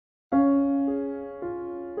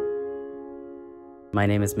My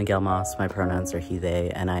name is Miguel Moss, my pronouns are he,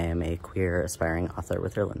 they, and I am a queer aspiring author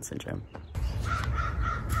with Irlen syndrome.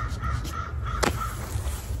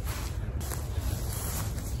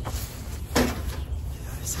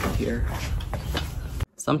 Sit here.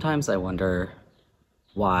 Sometimes I wonder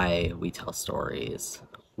why we tell stories,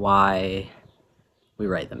 why we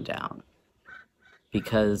write them down,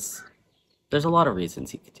 because there's a lot of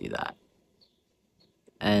reasons you could do that.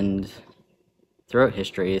 And throughout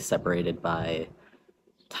history, separated by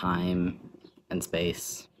time and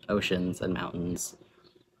space, oceans and mountains,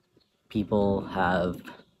 people have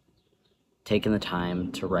taken the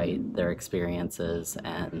time to write their experiences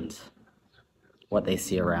and what they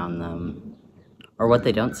see around them, or what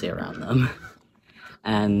they don't see around them.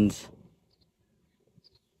 And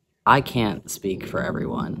I can't speak for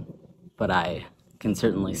everyone, but I can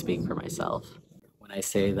certainly speak for myself when I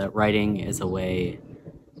say that writing is a way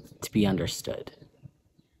to be understood.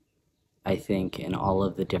 I think in all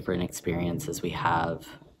of the different experiences we have,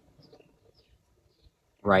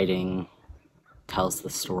 writing tells the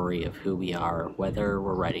story of who we are, whether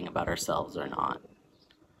we're writing about ourselves or not.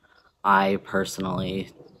 I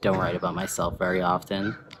personally don't write about myself very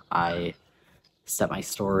often. I set my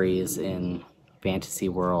stories in fantasy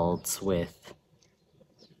worlds with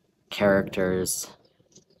characters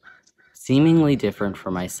seemingly different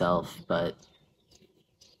from myself, but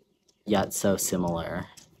yet so similar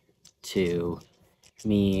to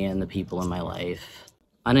me and the people in my life.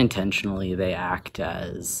 Unintentionally, they act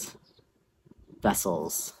as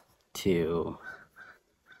vessels to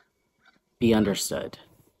be understood,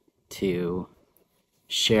 to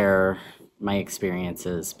share my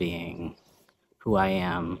experiences being who I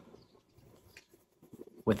am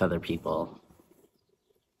with other people.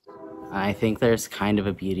 I think there's kind of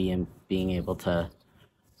a beauty in being able to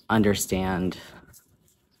understand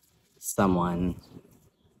someone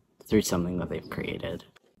through something that they've created.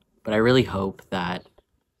 But I really hope that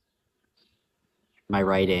my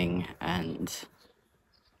writing and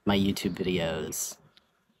my YouTube videos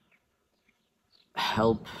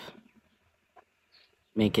help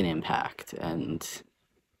make an impact and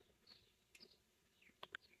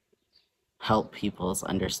help people's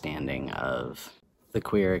understanding of the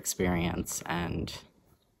queer experience and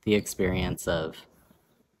the experience of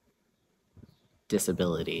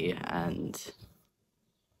disability and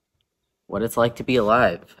what it's like to be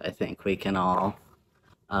alive. I think we can all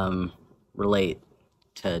relate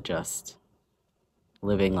to just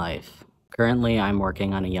living life. Currently, I'm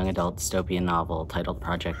working on a young adult dystopian novel titled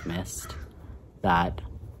Project Mist that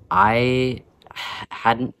I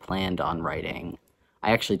hadn't planned on writing.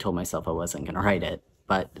 I actually told myself I wasn't going to write it,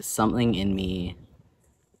 but something in me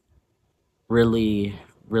really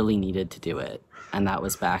needed to do it. And that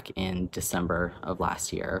was back in December of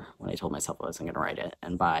last year when I told myself I wasn't going to write it.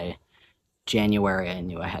 And by January, I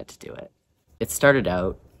knew I had to do it. It started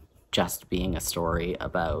out just being a story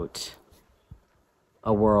about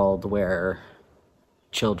a world where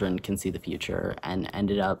children can see the future, and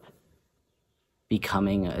ended up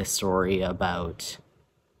becoming a story about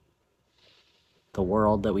the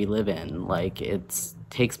world that we live in. Like, it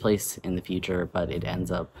takes place in the future, but it ends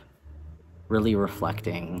up really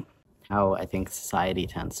reflecting how I think society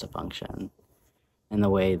tends to function, in the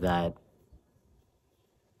way that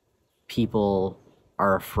people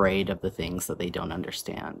are afraid of the things that they don't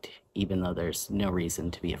understand, even though there's no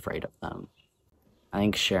reason to be afraid of them. I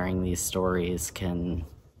think sharing these stories can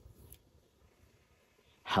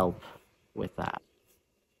help with that,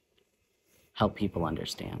 help people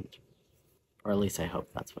understand, or at least I hope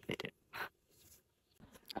that's what they do.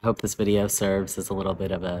 I hope this video serves as a little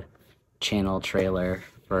bit of a channel trailer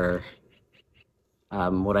for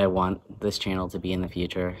what I want this channel to be in the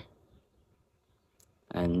future.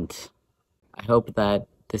 And I hope that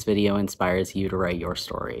this video inspires you to write your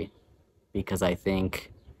story, because I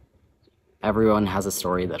think everyone has a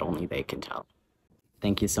story that only they can tell.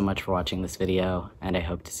 Thank you so much for watching this video, and I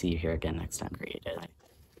hope to see you here again next time, Created.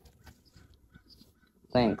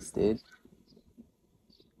 Thanks, dude.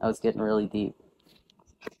 I was getting really deep.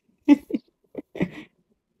 You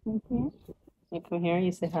come here,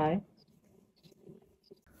 you say hi.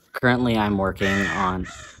 Currently, I'm working on...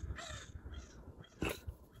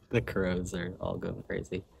 The crows are all going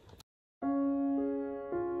crazy.